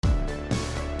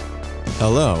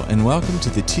Hello, and welcome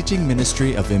to the teaching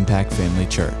ministry of Impact Family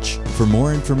Church. For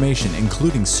more information,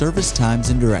 including service times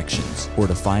and directions, or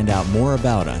to find out more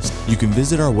about us, you can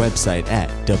visit our website at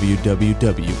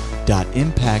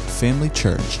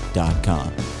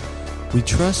www.impactfamilychurch.com. We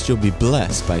trust you'll be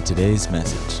blessed by today's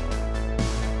message.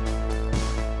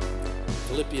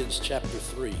 Philippians chapter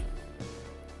 3.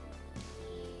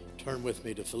 Turn with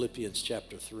me to Philippians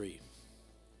chapter 3.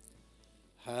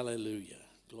 Hallelujah.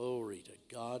 Glory to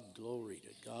God, glory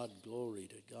to God, glory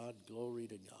to God, glory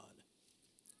to God.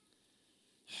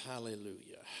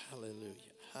 Hallelujah, hallelujah,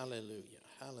 hallelujah,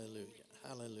 hallelujah,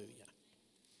 hallelujah.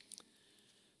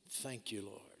 Thank you,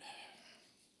 Lord.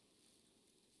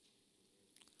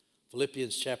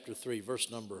 Philippians chapter 3, verse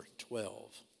number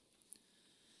 12.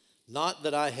 Not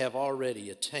that I have already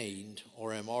attained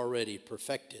or am already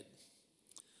perfected,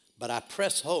 but I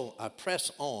press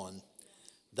on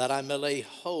that I may lay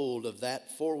hold of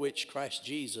that for which Christ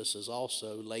Jesus has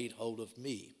also laid hold of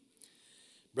me.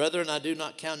 Brethren, I do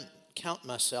not count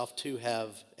myself to have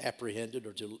apprehended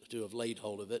or to have laid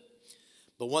hold of it.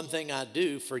 But one thing I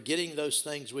do, forgetting those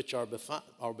things which are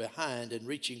behind and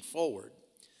reaching forward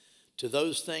to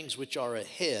those things which are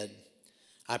ahead,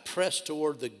 I press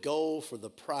toward the goal for the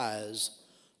prize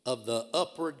of the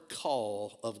upward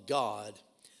call of God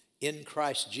in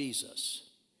Christ Jesus.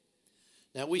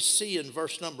 Now we see in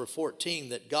verse number 14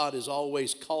 that God is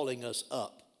always calling us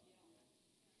up.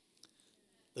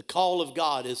 The call of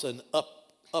God is an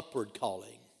upward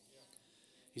calling.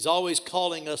 He's always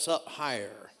calling us up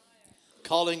higher,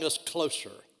 calling us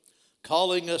closer,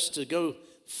 calling us to go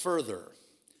further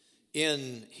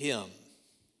in Him.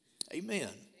 Amen.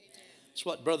 That's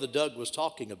what Brother Doug was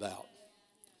talking about.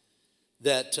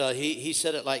 That he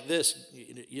said it like this,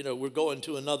 you know, we're going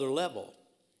to another level.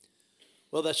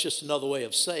 Well, that's just another way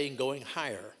of saying going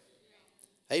higher.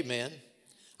 Amen.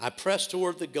 I press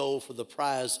toward the goal for the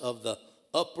prize of the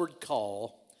upward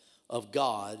call of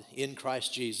God in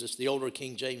Christ Jesus. The older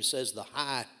King James says the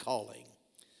high calling,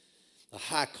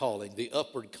 the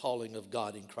upward calling of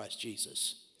God in Christ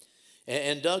Jesus.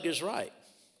 And Doug is right.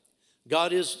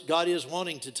 God is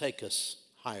wanting to take us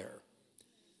higher.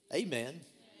 Amen.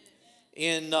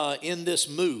 In this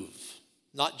move,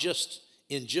 not just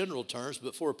in general terms,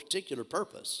 but for a particular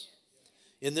purpose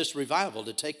in this revival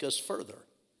to take us further.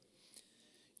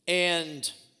 And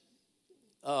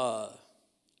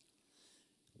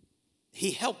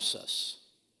He helps us.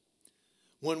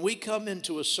 When we come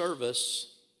into a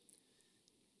service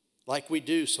like we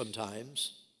do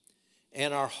sometimes,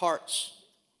 and our hearts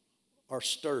are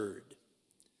stirred,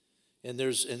 and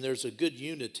there's a good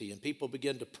unity, and people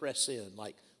begin to press in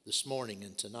like this morning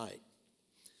and tonight,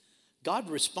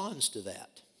 God responds to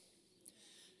that.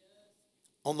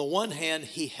 On the one hand,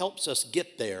 He helps us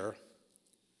get there,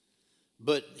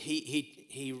 but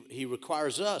He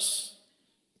requires us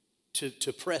to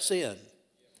press in.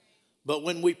 But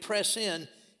when we press in,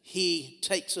 He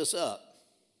takes us up.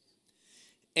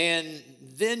 And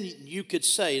then you could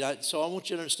say, so I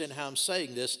want you to understand how I'm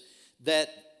saying this,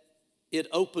 that it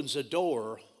opens a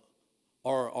door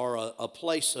or a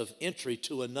place of entry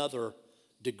to another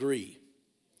degree.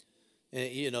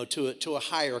 You know, to a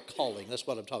higher calling. That's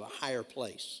what I'm talking about, higher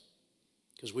place.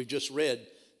 Because we've just read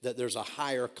that there's a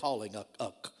higher calling,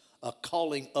 a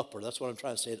calling upward. That's what I'm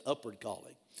trying to say, an upward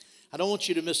calling. I don't want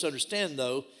you to misunderstand,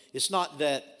 though. It's not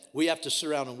that we have to sit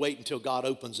around and wait until God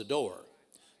opens a door.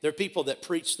 There are people that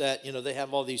preach that, you know, they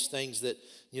have all these things that,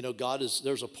 you know,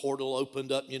 there's a portal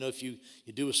opened up, you know, if you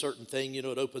do a certain thing, you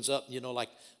know, it opens up, you know, like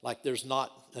there's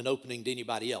not an opening to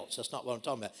anybody else. That's not what I'm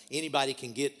talking about. Anybody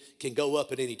can go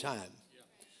up at any time.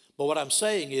 But what I'm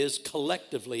saying is,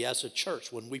 collectively as a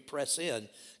church, when we press in,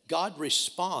 God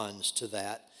responds to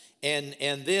that, and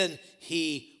then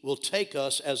He will take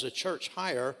us as a church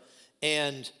higher,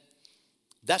 and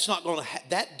that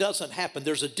doesn't happen.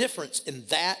 There's a difference in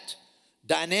that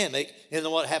dynamic and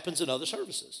what happens in other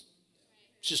services.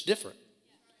 It's just different,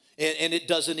 and it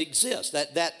doesn't exist.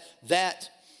 That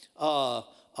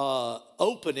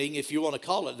opening, if you want to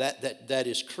call it that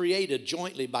is created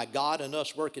jointly by God and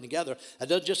us working together. It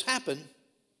doesn't just happen.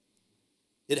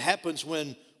 It happens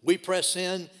when we press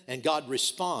in and God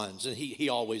responds, and He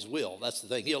always will. That's the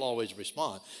thing. He'll always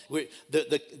respond.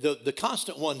 The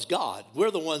constant one's God.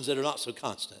 We're the ones that are not so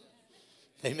constant.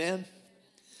 Amen.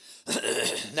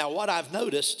 Now, what I've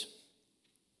noticed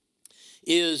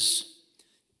is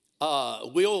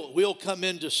we'll come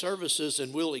into services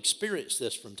and we'll experience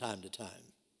this from time to time.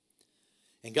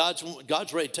 And God's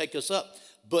ready to take us up.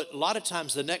 But a lot of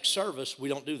times the next service, we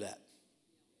don't do that.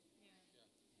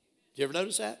 Do you ever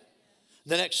notice that?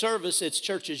 The next service, it's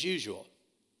church as usual.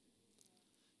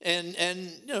 And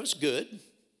you know, it's good.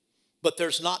 but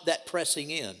there's not that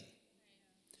pressing in,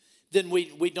 then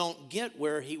we don't get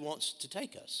where he wants to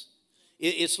take us.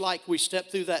 It's like we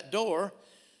step through that door,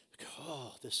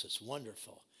 oh, this is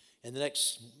wonderful. And the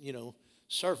next,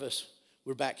 service,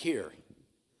 we're back here.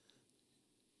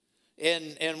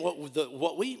 And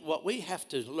what we have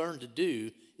to learn to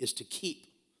do is to keep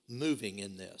moving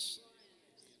in this.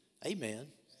 Amen.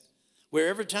 Where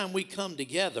every time we come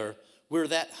together, we're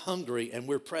that hungry and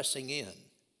we're pressing in.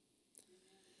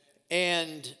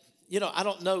 And, I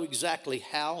don't know exactly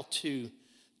how to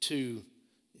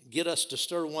get us to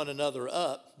stir one another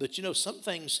up, but some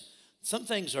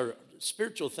things are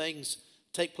spiritual things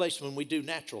take place when we do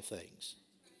natural things.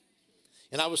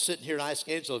 And I was sitting here and I asked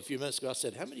Angela a few minutes ago, I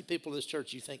said, how many people in this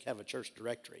church you think have a church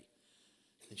directory?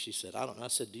 And she said, I don't know. I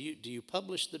said, do you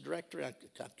publish the directory? I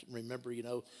can't remember,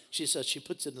 She said she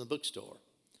puts it in the bookstore.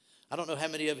 I don't know how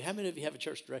many of you have a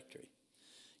church directory.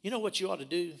 You know what you ought to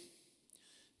do?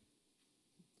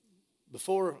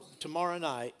 Before tomorrow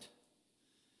night,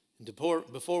 and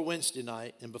before Wednesday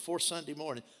night, and before Sunday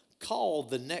morning, call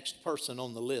the next person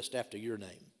on the list after your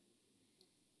name.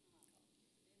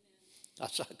 I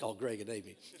call Greg and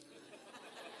Amy.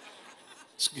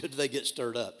 It's good they get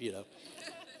stirred up, The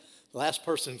last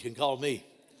person can call me.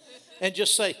 And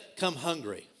just say, come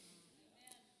hungry.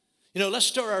 Let's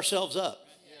stir ourselves up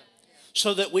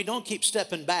so that we don't keep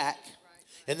stepping back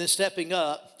and then stepping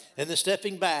up and then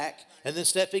stepping back and then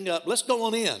stepping up. Let's go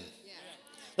on in.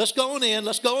 Let's go on in.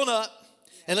 Let's go on up.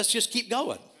 And let's just keep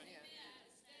going.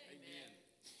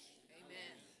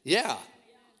 Yeah.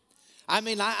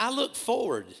 I look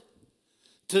forward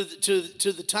to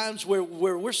the times where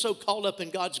we're so caught up in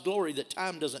God's glory that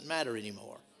time doesn't matter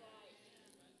anymore.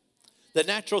 The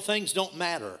natural things don't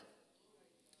matter.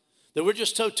 That we're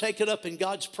just so taken up in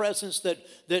God's presence that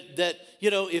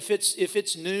if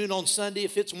it's noon on Sunday,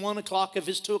 if it's 1 o'clock, if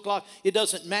it's 2 o'clock, it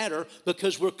doesn't matter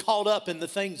because we're caught up in the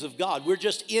things of God. We're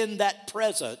just in that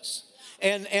presence.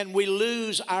 And we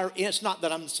lose it's not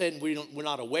that I'm saying we're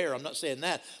not aware. I'm not saying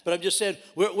that. But I'm just saying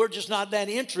we're just not that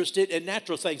interested in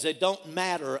natural things. They don't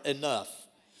matter enough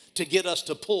to get us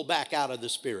to pull back out of the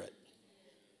Spirit.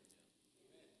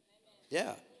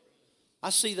 Yeah. I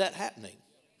see that happening.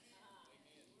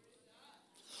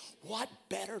 What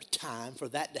better time for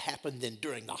that to happen than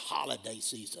during the holiday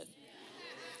season?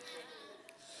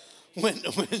 When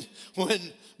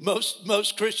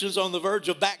most Christians are on the verge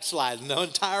of backsliding the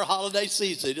entire holiday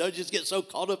season, just get so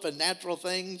caught up in natural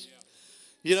things,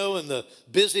 and the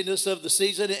busyness of the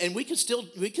season, and you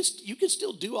can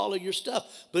still do all of your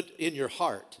stuff, but in your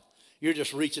heart, you're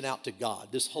just reaching out to God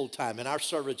this whole time, and our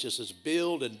service just is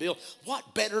build and build.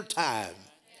 What better time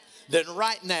than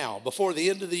right now before the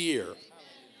end of the year?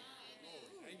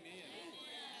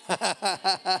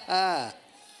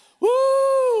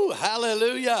 Woo!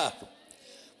 Hallelujah!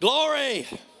 Glory!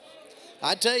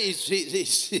 I tell you,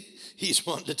 he's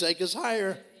wanting to take us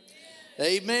higher.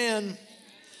 Amen.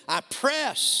 I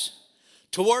press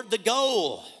toward the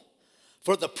goal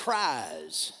for the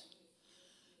prize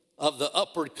of the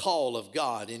upward call of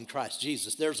God in Christ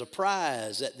Jesus. There's a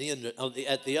prize at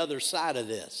the other side of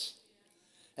this.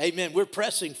 Amen. We're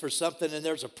pressing for something, and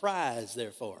there's a prize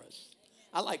there for us.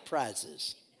 I like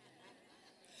prizes.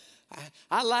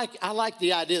 I like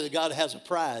the idea that God has a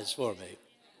prize for me.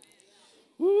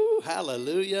 Woo,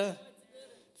 hallelujah.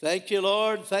 Thank you,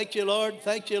 Lord. Thank you, Lord.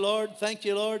 Thank you, Lord. Thank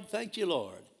you, Lord. Thank you,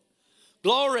 Lord.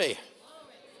 Glory.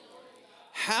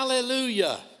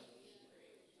 Hallelujah.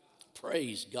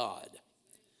 Praise God.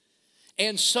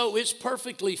 And so it's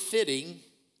perfectly fitting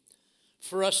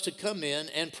for us to come in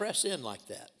and press in like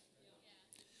that.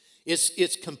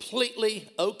 It's completely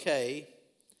okay.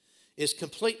 It's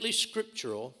completely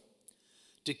scriptural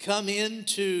to come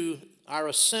into our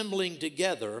assembling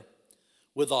together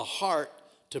with a heart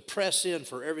to press in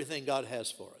for everything God has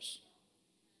for us.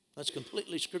 That's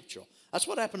completely scriptural. That's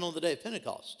what happened on the day of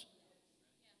Pentecost.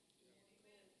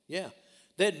 Yeah.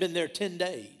 They had been there 10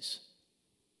 days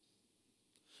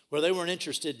where they weren't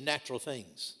interested in natural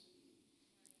things.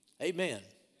 Amen.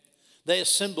 They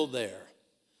assembled there.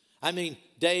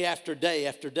 Day after day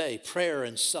after day, prayer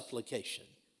and supplication.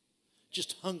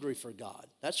 Just hungry for God.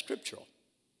 That's scriptural.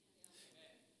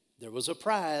 There was a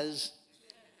prize.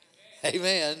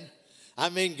 Amen.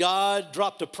 God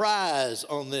dropped a prize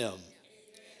on them.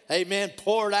 Amen.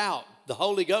 Poured out the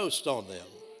Holy Ghost on them.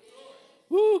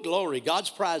 Woo, glory.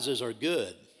 God's prizes are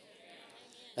good.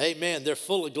 Amen. They're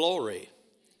full of glory.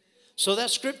 So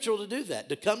that's scriptural to do that.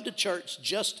 To come to church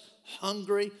just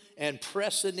hungry and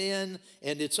pressing in,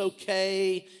 and it's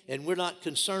okay, and we're not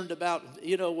concerned about,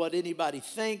 what anybody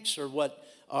thinks or what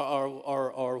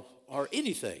or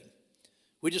anything.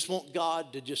 We just want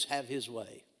God to just have his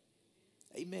way.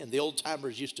 Amen. The old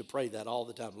timers used to pray that all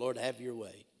the time. Lord, have your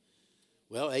way.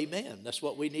 Well, amen. That's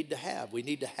what we need to have. We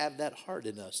need to have that heart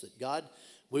in us that God,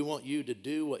 we want you to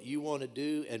do what you want to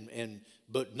do,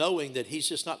 but knowing that he's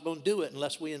just not going to do it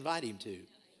unless we invite him to.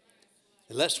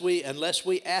 Unless we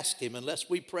ask him, unless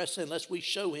we press in, unless we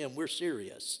show him we're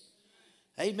serious.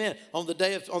 Amen. On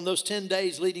those 10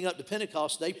 days leading up to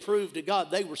Pentecost, they proved to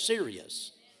God they were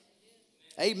serious.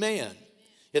 Amen.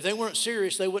 If they weren't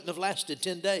serious, they wouldn't have lasted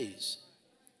 10 days.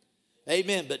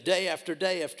 Amen. But day after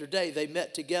day after day, they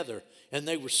met together and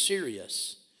they were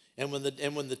serious. And when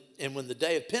the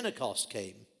day of Pentecost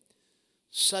came,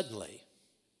 suddenly,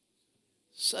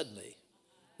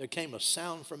 there came a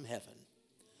sound from heaven.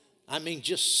 I mean,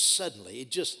 just suddenly,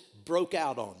 it just broke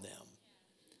out on them.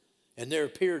 And there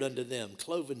appeared unto them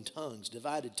cloven tongues,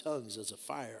 divided tongues as a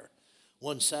fire.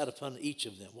 One sat upon each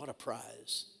of them. What a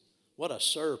prize. What a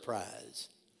surprise.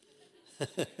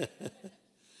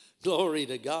 Glory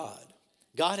to God.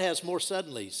 God has more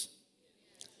suddenlies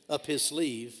up his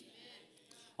sleeve.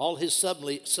 All his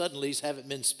suddenlies haven't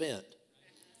been spent.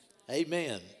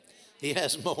 Amen. He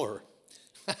has more.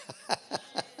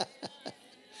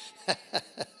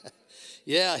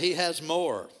 Yeah, he has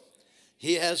more.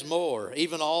 He has more.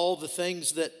 Even all the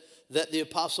things that the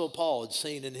Apostle Paul had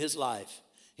seen in his life.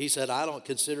 He said, I don't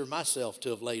consider myself to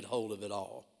have laid hold of it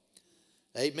all.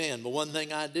 Amen. But one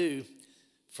thing I do,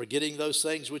 forgetting those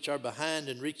things which are behind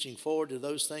and reaching forward to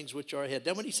those things which are ahead.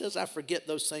 Then when he says I forget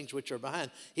those things which are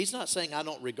behind, he's not saying I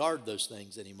don't regard those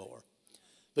things anymore.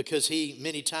 Because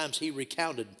many times he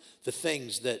recounted the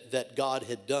things that God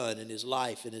had done in his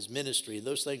life, in his ministry, and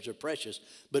those things are precious.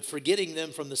 But forgetting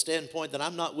them from the standpoint that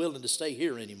I'm not willing to stay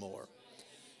here anymore.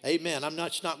 Amen. I'm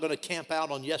not going to camp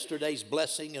out on yesterday's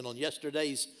blessing and on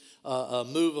yesterday's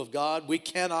move of God. We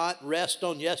cannot rest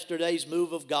on yesterday's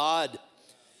move of God.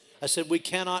 I said we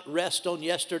cannot rest on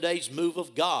yesterday's move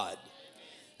of God.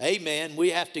 Amen. We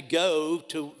have to go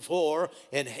for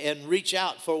and reach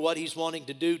out for what he's wanting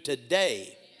to do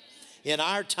today. In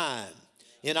our time,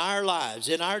 in our lives,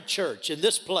 in our church, in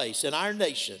this place, in our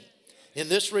nation, in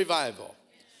this revival.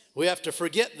 We have to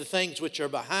forget the things which are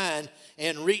behind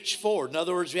and reach forward. In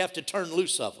other words, we have to turn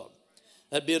loose of them.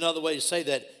 That'd be another way to say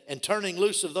that. And turning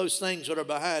loose of those things that are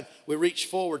behind, we reach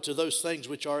forward to those things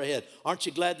which are ahead. Aren't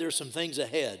you glad there's some things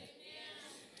ahead?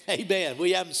 Amen.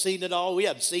 We haven't seen it all. We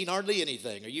haven't seen hardly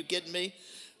anything. Are you kidding me?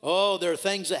 Oh, there are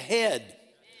things ahead.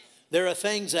 There are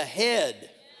things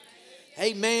ahead.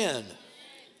 Amen.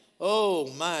 Oh,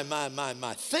 my.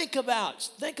 Think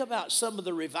about some of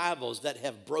the revivals that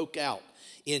have broke out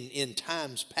in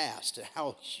times past and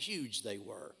how huge they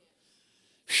were.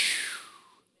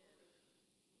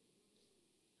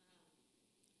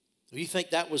 You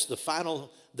think that was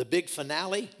the big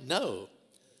finale? No.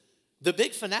 The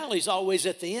big finale is always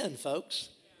at the end, folks.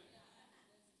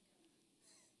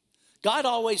 God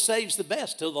always saves the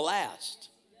best till the last.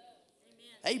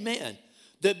 Amen.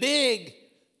 The big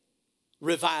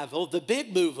revival, the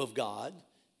big move of God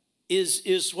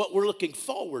is what we're looking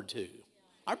forward to.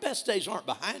 Our best days aren't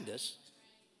behind us.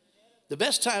 The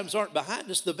best times aren't behind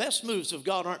us. The best moves of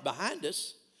God aren't behind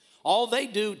us. All they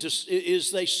do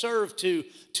is they serve to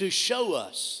show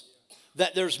us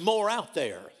that there's more out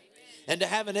there and to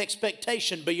have an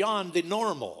expectation beyond the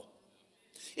normal.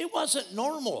 It wasn't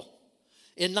normal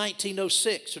in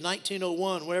 1906 or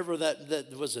 1901, wherever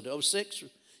that was it, 06?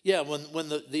 Yeah, when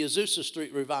the Azusa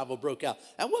Street revival broke out.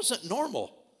 That wasn't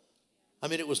normal. I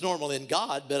mean, it was normal in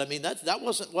God, but I mean that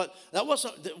wasn't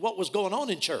what was going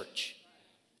on in church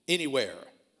anywhere.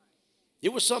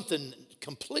 It was something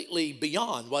completely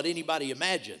beyond what anybody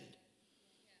imagined.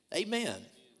 Amen.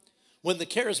 When the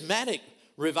charismatic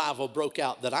revival broke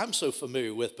out that I'm so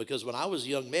familiar with, because when I was a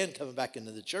young man coming back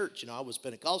into the church, I was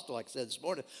Pentecostal, like I said this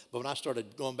morning, but when I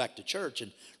started going back to church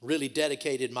and really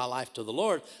dedicated my life to the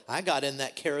Lord, I got in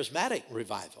that charismatic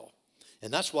revival.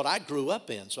 And that's what I grew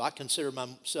up in. So I consider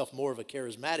myself more of a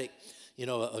charismatic,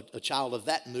 a child of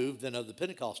that move than of the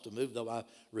Pentecostal move, though I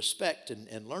respect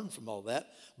and learn from all that.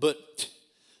 But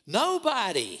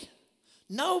nobody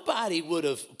would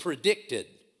have predicted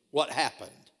what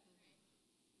happened.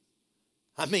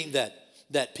 I mean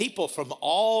that people from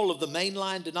all of the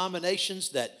mainline denominations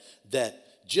that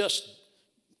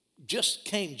just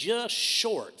came just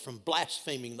short from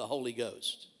blaspheming the Holy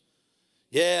Ghost.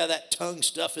 Yeah, that tongue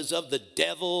stuff is of the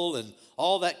devil and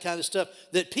all that kind of stuff.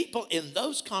 That people in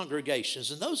those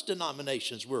congregations and those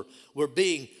denominations were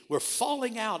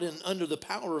falling out under the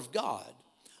power of God.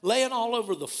 Laying all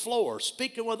over the floor,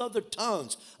 speaking with other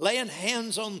tongues, laying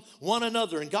hands on one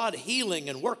another, and God healing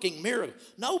and working miracles.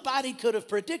 Nobody could have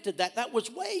predicted that. That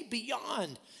was way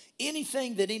beyond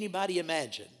anything that anybody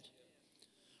imagined.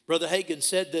 Brother Hagin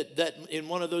said that in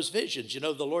one of those visions,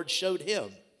 the Lord showed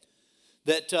him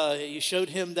that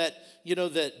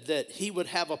that he would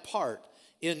have a part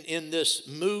in this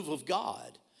move of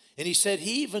God. And he said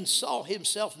he even saw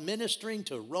himself ministering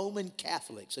to Roman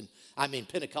Catholics. And I mean,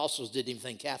 Pentecostals didn't even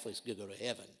think Catholics could go to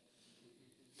heaven.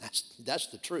 That's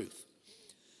the truth.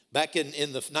 Back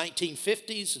in the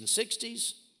 1950s and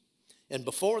 60s, and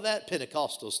before that,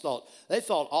 Pentecostals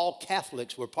thought all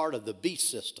Catholics were part of the beast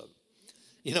system.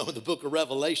 In the book of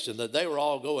Revelation, that they were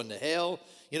all going to hell.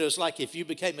 It's like if you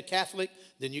became a Catholic,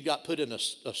 then you got put in a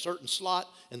certain slot,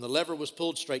 and the lever was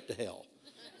pulled straight to hell.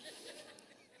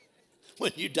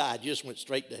 When you died, you just went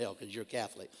straight to hell because you're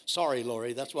Catholic. Sorry,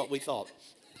 Lori, that's what we thought.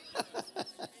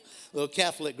 Little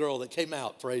Catholic girl that came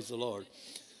out, praise the Lord.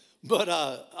 But,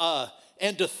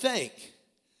 and to think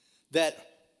that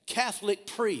Catholic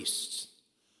priests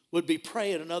would be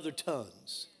praying in other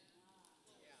tongues,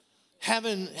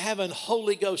 having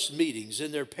Holy Ghost meetings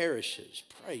in their parishes,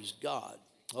 praise God.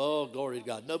 Oh, glory to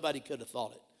God. Nobody could have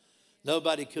thought it.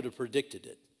 Nobody could have predicted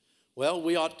it. Well,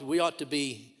 we ought to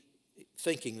be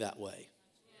thinking that way.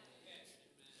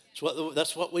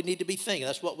 That's what we need to be thinking.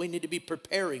 That's what we need to be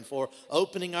preparing for,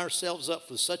 opening ourselves up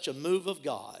for such a move of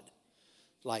God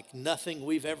like nothing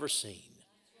we've ever seen.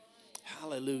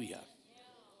 Hallelujah.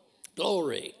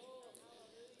 Glory.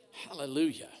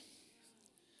 Hallelujah.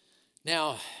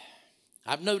 Now,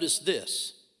 I've noticed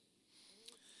this,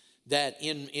 that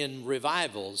in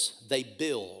revivals, they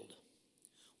build.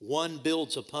 One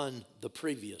builds upon the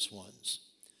previous ones.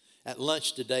 At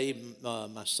lunch today,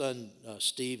 my son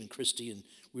Steve and Christy and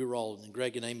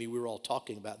Greg and Amy, we were all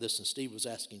talking about this, and Steve was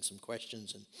asking some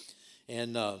questions,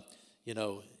 and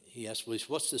he asked, well,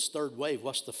 what's this third wave?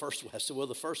 What's the first wave? I said, well,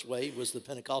 the first wave was the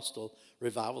Pentecostal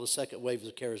revival. The second wave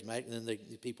was the charismatic, and then the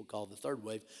people call it the third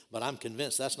wave. But I'm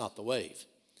convinced that's not the wave,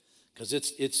 because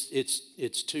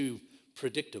it's too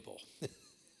predictable.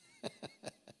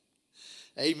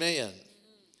 Amen.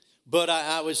 But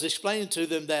I was explaining to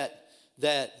them that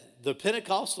the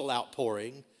Pentecostal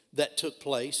outpouring that took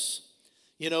place,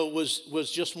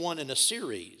 was just one in a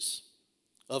series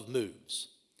of moves.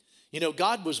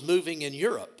 God was moving in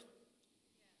Europe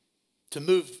to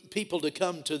move people to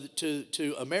come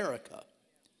to America.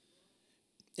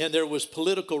 And there was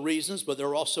political reasons, but there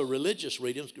were also religious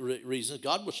reasons.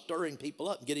 God was stirring people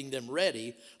up, getting them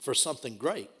ready for something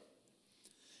great.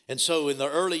 And so in the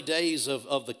early days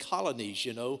of the colonies,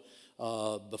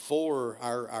 before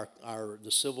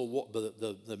the Civil War,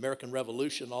 the American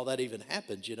Revolution, all that even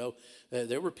happened,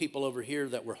 there were people over here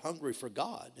that were hungry for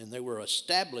God, and they were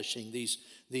establishing these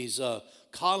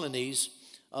colonies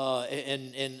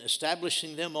and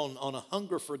establishing them on a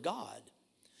hunger for God.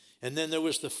 And then there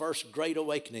was the first Great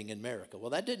Awakening in America. Well,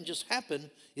 that didn't just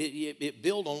happen. It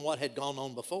built on what had gone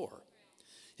on before.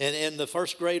 And the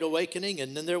first Great Awakening,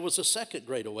 and then there was a second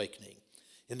Great Awakening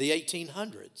in the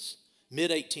 1800s.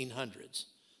 Mid-1800s,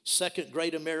 second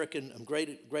Great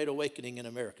Awakening in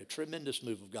America, tremendous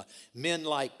move of God. Men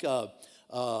like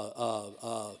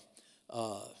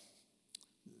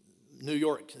New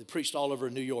York, preached all over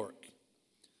New York.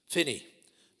 Finney,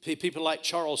 people like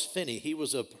Charles Finney, he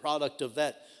was a product of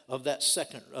that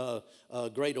second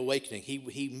Great Awakening.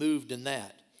 He moved in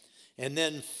that. And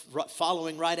then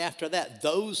following right after that,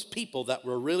 those people that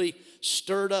were really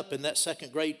stirred up in that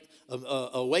second Great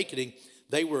Awakening,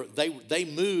 they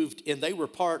moved, and they were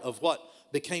part of what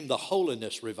became the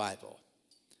Holiness Revival.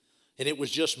 And it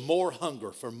was just more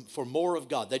hunger for more of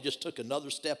God. They just took another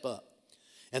step up.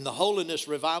 And the Holiness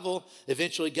Revival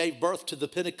eventually gave birth to the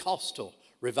Pentecostal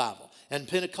Revival. And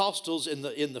Pentecostals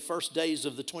in the first days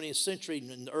of the 20th century,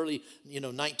 in the early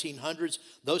 1900s,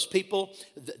 those people,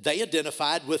 they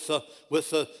identified with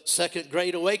the Second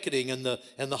Great Awakening and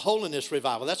the Holiness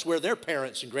Revival. That's where their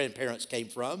parents and grandparents came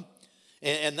from.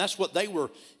 And that's what they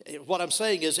were. What I'm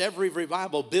saying is every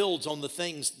revival builds on the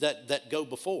things that go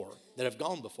before, that have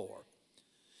gone before.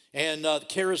 And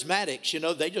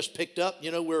charismatics, they just picked up,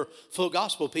 where full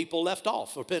gospel people left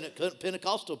off, or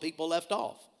Pentecostal people left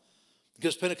off.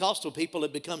 Because Pentecostal people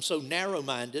had become so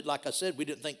narrow-minded. Like I said, we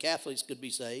didn't think Catholics could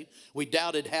be saved. We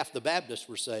doubted half the Baptists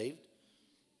were saved.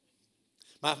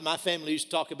 My family used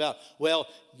to talk about, well,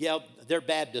 yeah, they're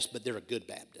Baptists, but they're a good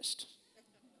Baptist.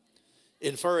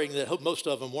 Inferring that most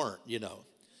of them weren't,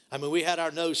 I mean, we had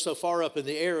our nose so far up in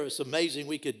the air, it's amazing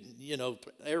we could,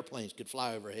 airplanes could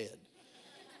fly overhead.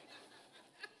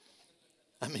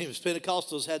 I mean, if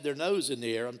Pentecostals had their nose in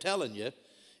the air, I'm telling you,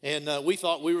 and we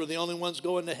thought we were the only ones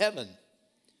going to heaven.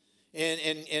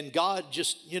 And God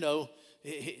just,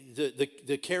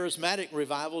 the charismatic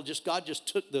revival, God just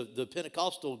took the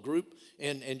Pentecostal group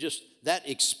and just that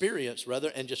experience, rather,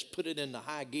 and just put it into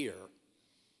high gear.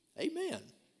 Amen.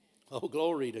 Oh,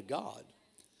 glory to God.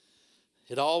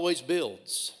 It always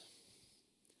builds.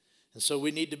 And so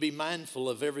we need to be mindful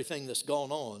of everything that's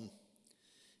gone on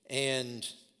and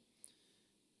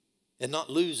not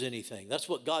lose anything. That's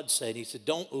what God said. He said,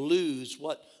 don't lose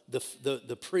what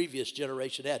the previous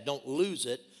generation had. Don't lose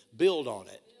it. Build on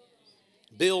it.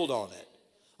 Build on it.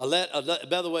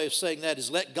 Another way of saying that is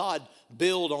let God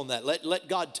build on that. Let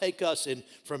God take us in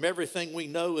from everything we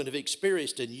know and have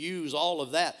experienced and use all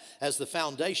of that as the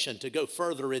foundation to go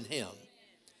further in Him.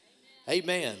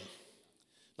 Amen.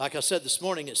 Like I said this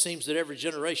morning, it seems that every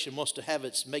generation wants to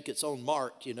make its own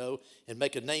mark, and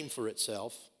make a name for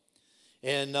itself.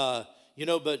 And,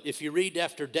 but if you read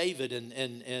after David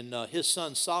and his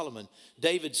son Solomon,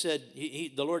 David said,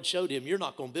 the Lord showed him, you're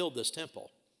not going to build this temple.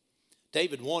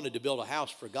 David wanted to build a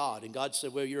house for God, and God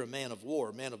said, well, you're a man of war,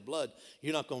 a man of blood.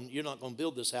 You're not going to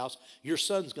build this house. Your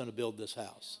son's going to build this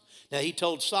house. Now, he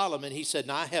told Solomon, he said,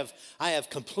 now I have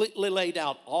completely laid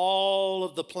out all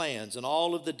of the plans and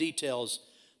all of the details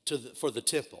for the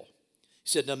temple. He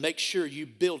said, now make sure you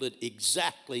build it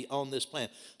exactly on this plan.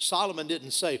 Solomon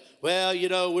didn't say, well,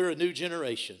 we're a new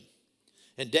generation.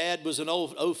 And Dad was an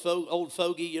old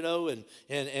fogey,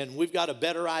 and we've got a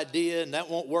better idea, and that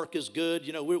won't work as good.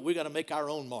 We got to make our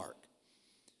own mark.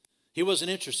 He wasn't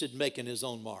interested in making his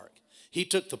own mark. He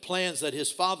took the plans that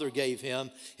his father gave him,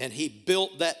 and he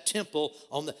built that temple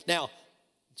on the. Now,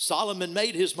 Solomon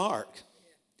made his mark.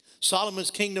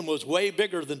 Solomon's kingdom was way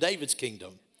bigger than David's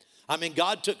kingdom. I mean,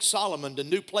 God took Solomon to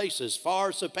new places,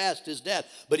 far surpassed his dad,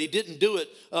 but he didn't do it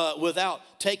without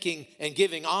taking and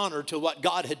giving honor to what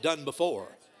God had done before.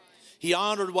 He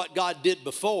honored what God did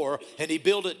before, and he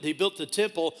built the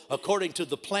temple according to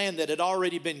the plan that had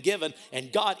already been given,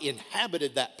 and God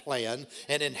inhabited that plan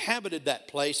and inhabited that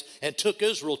place and took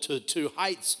Israel to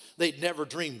heights they'd never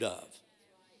dreamed of.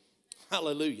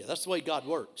 Hallelujah. That's the way God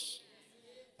works.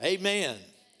 Amen.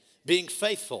 Being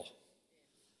faithful.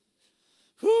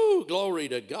 Whoo, glory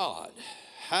to God.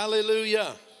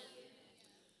 Hallelujah.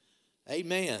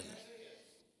 Amen.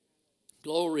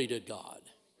 Glory to God.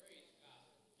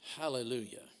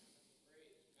 Hallelujah.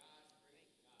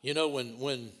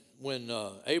 When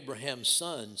Abraham's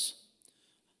sons,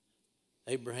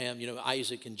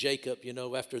 Isaac and Jacob,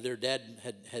 after their dad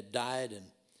had died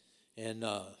and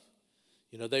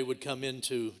they would come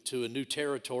into a new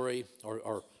territory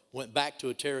or went back to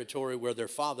a territory where their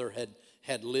father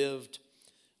had lived.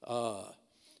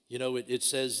 It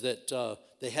says that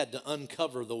they had to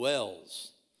uncover the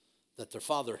wells that their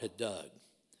father had dug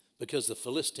because the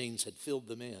Philistines had filled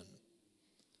them in.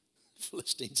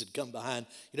 Philistines had come behind.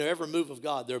 Every move of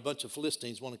God, there are a bunch of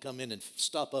Philistines want to come in and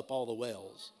stop up all the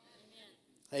wells.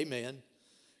 Amen.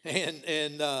 And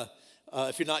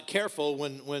if you're not careful,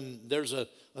 when there's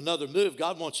another move,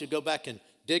 God wants you to go back and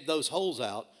dig those holes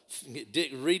out,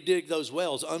 redig those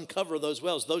wells, uncover those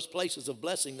wells, those places of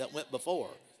blessing that went before.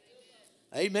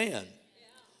 Amen.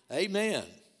 Amen.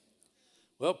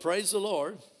 Well, praise the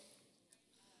Lord.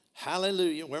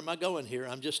 Hallelujah. Where am I going here?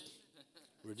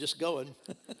 We're just going.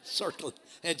 Circling.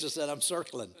 Angela said, I'm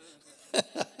circling.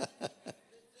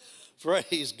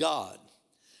 Praise God.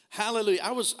 Hallelujah.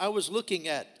 I was looking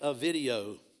at a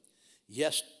video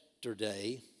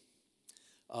yesterday,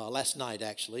 last night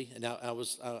actually, and I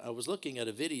was looking at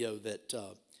a video that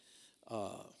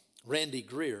Randy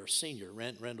Greer, Senior,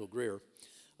 Randall Greer,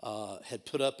 had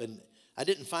put up, and I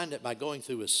didn't find it by going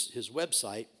through his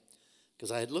website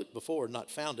because I had looked before and not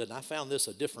found it, and I found this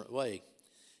a different way.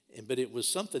 But it was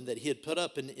something that he had put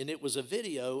up, and it was a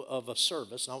video of a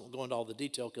service. I won't go into all the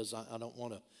detail because I don't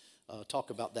want to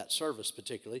talk about that service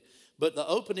particularly. But the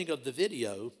opening of the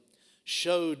video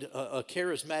showed a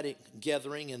charismatic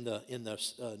gathering in the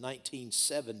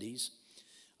 1970s.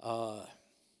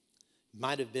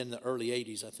 Might have been the early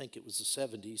 80s. I think it was the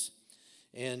 70s.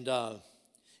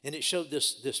 And it showed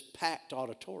this packed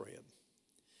auditorium.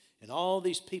 And all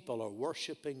these people are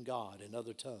worshiping God in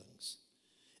other tongues.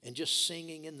 And just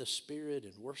singing in the Spirit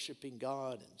and worshiping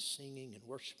God and singing and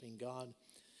worshiping God.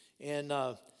 And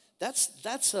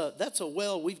that's a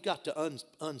well we've got to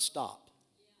unstop.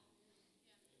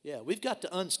 Yeah, we've got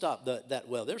to unstop that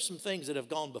well. There's some things that have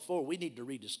gone before we need to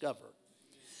rediscover.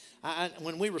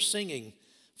 When we were singing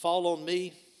Fall on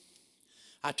Me,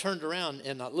 I turned around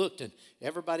and I looked, and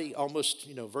everybody, almost,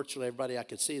 virtually everybody I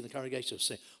could see in the congregation was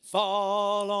saying,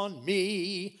 fall on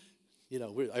me.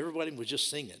 Everybody was just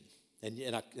singing.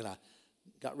 And I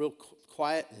got real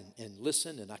quiet and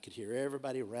listened, and I could hear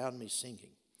everybody around me singing.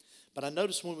 But I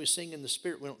noticed when we sing in the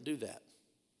Spirit, we don't do that.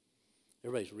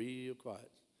 Everybody's real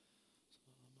quiet.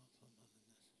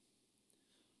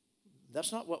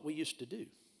 That's not what we used to do.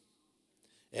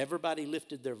 Everybody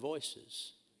lifted their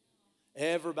voices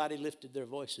Everybody lifted their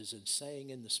voices and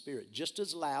sang in the Spirit, just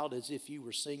as loud as if you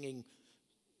were singing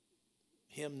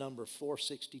hymn number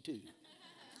 462.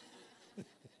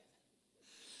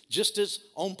 Just as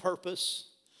on purpose,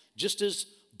 just as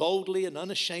boldly and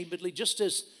unashamedly, just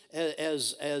as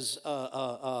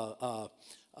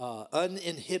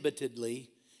uninhibitedly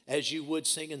as you would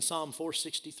sing in Psalm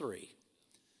 463.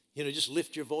 Just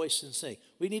lift your voice and sing.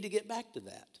 We need to get back to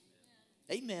that.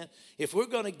 Amen. If we're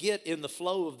going to get in the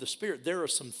flow of the Spirit, there are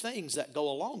some things that go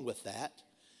along with that.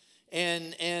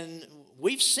 And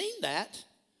we've seen that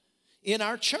in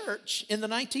our church in the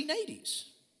 1980s.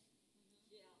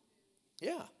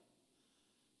 Yeah.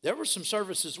 There were some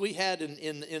services we had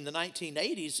in the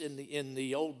 1980s in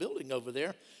the old building over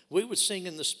there. We would sing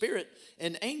in the Spirit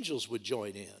and angels would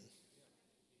join in.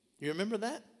 You remember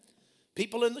that?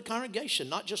 People in the congregation,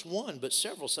 not just one, but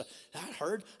several, said,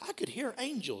 I could hear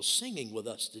angels singing with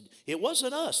us. It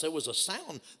wasn't us. There was a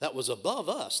sound that was above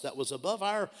us, that was above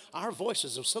our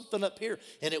voices. There was something up here,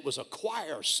 and it was a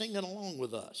choir singing along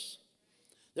with us.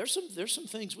 There's some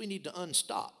things we need to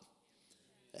unstop.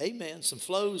 Amen. Some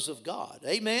flows of God.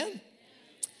 Amen.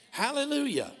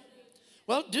 Hallelujah.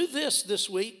 Well, do this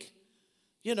week.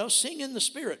 Sing in the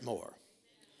Spirit more.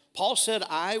 Paul said,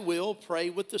 I will pray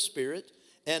with the Spirit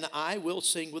and I will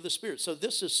sing with the Spirit. So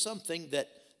this is something that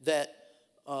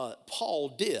Paul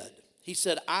did. He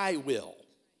said, I will.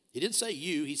 He didn't say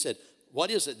you. He said,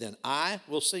 what is it then? I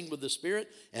will sing with the Spirit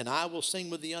and I will sing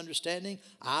with the understanding.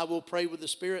 I will pray with the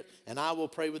Spirit and I will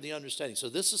pray with the understanding. So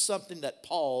this is something that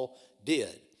Paul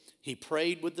did. He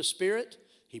prayed with the Spirit.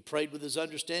 He prayed with his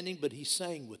understanding, but he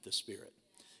sang with the Spirit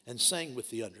and sang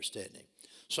with the understanding.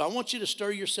 So I want you to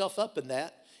stir yourself up in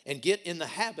that and get in the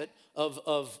habit of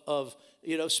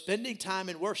spending time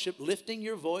in worship, lifting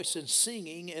your voice and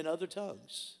singing in other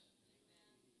tongues.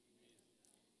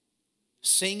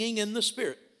 Singing in the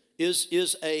Spirit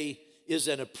is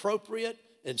an appropriate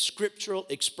and scriptural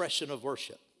expression of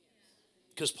worship.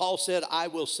 Because Paul said, I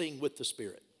will sing with the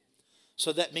Spirit.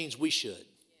 So that means we should.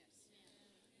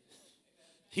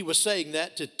 He was saying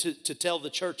that to tell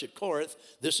the church at Corinth,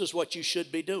 this is what you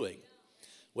should be doing.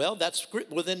 Well,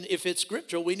 then if it's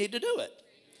scriptural, we need to do it.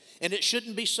 And it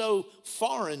shouldn't be so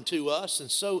foreign to us and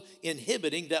so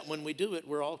inhibiting that when we do it,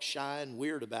 we're all shy and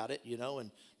weird about it, and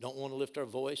don't want to lift our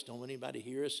voice, don't want anybody to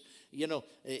hear us.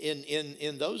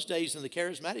 In those days, in the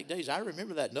charismatic days, I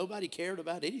remember that. Nobody cared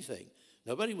about anything.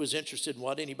 Nobody was interested in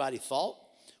what anybody thought.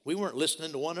 We weren't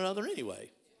listening to one another anyway.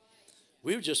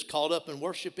 We were just caught up in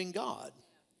worshiping God.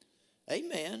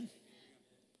 Amen.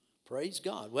 Praise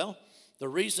God. Well, the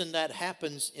reason that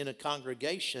happens in a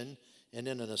congregation and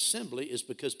in an assembly is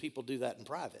because people do that in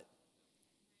private.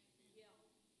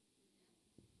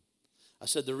 I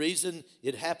said the reason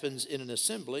it happens in an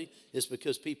assembly is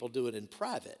because people do it in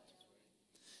private.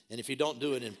 And if you don't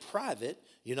do it in private,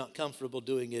 you're not comfortable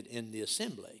doing it in the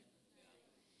assembly.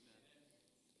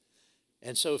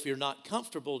 And so if you're not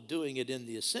comfortable doing it in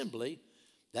the assembly,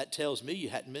 that tells me you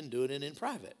hadn't been doing it in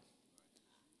private.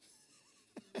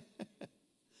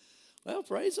 Well,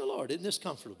 praise the Lord. Isn't this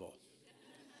comfortable?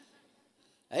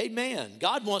 Amen.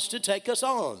 God wants to take us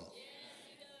on.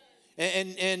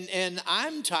 And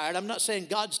I'm tired. I'm not saying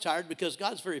God's tired because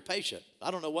God's very patient. I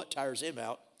don't know what tires him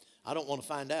out. I don't want to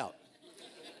find out.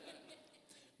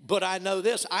 But I know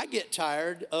this. I get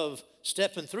tired of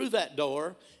stepping through that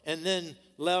door and then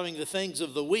allowing the things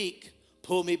of the week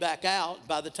pull me back out.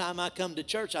 By the time I come to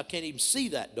church, I can't even see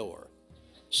that door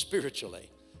spiritually.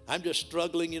 I'm just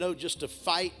struggling, just to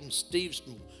fight, and Steve's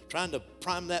trying to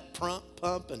prime that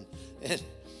pump and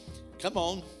come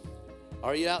on.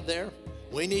 Are you out there?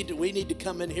 We need to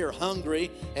come in here hungry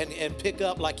and pick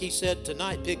up, like he said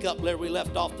tonight, pick up where we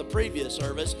left off the previous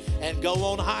service and go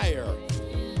on higher.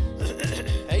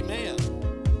 Amen.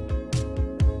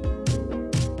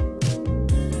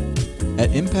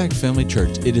 At Impact Family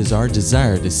Church, it is our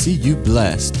desire to see you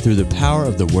blessed through the power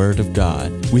of the Word of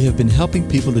God. We have been helping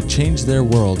people to change their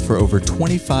world for over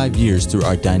 25 years through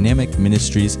our dynamic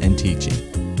ministries and teaching.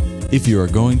 If you are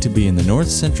going to be in the North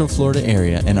Central Florida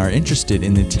area and are interested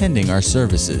in attending our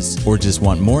services or just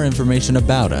want more information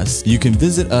about us, you can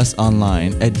visit us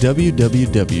online at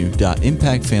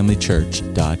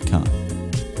www.impactfamilychurch.com.